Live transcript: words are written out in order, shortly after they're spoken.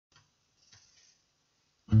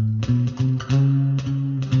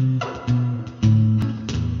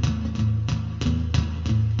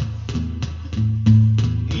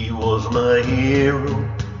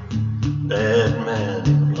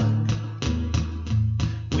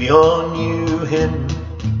We all knew him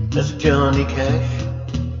as Johnny Cash.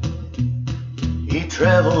 He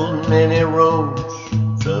traveled many roads,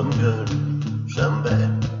 some good, some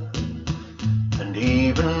bad. And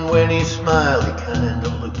even when he smiled, he kinda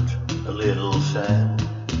looked a little sad.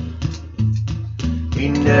 He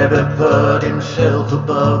never put himself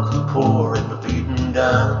above the poor and the beaten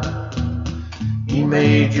down. He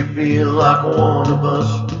made you feel like one of us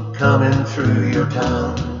coming through your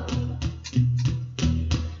town.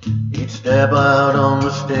 He'd step out on the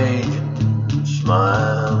stage and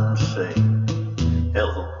smile and say,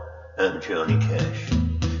 "Hello, I'm Johnny Cash,"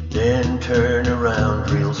 then turn around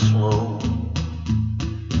real slow.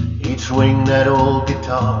 He'd swing that old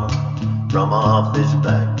guitar from off his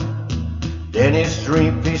back. Then his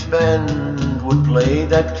three-piece band would play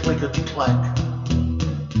that clickety-clack.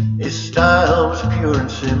 His style was pure and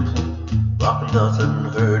simple, like nothing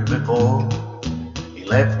heard before. He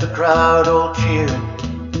left the crowd all cheering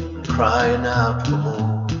and crying out for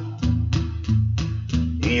more.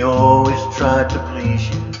 He always tried to please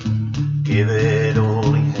you, give it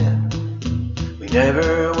all he had. We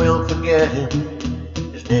never will forget him,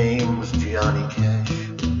 his name was Johnny Cash.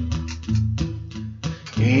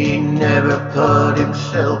 He never put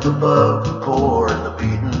himself above the poor and the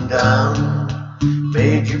beaten down.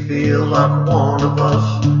 Made you feel like one of us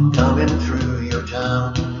coming through your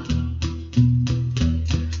town.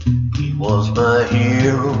 He was my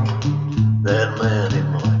hero, that man in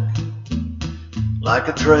black. Like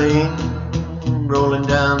a train rolling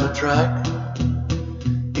down the track,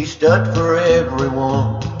 he stood for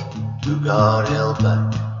everyone who got held back.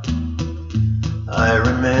 I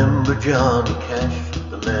remember Johnny Cash,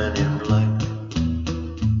 the man in black.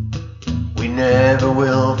 We never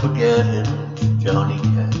will forget him, Johnny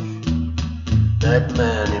Cash, that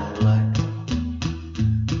man in black,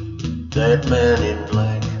 that man in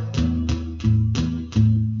black.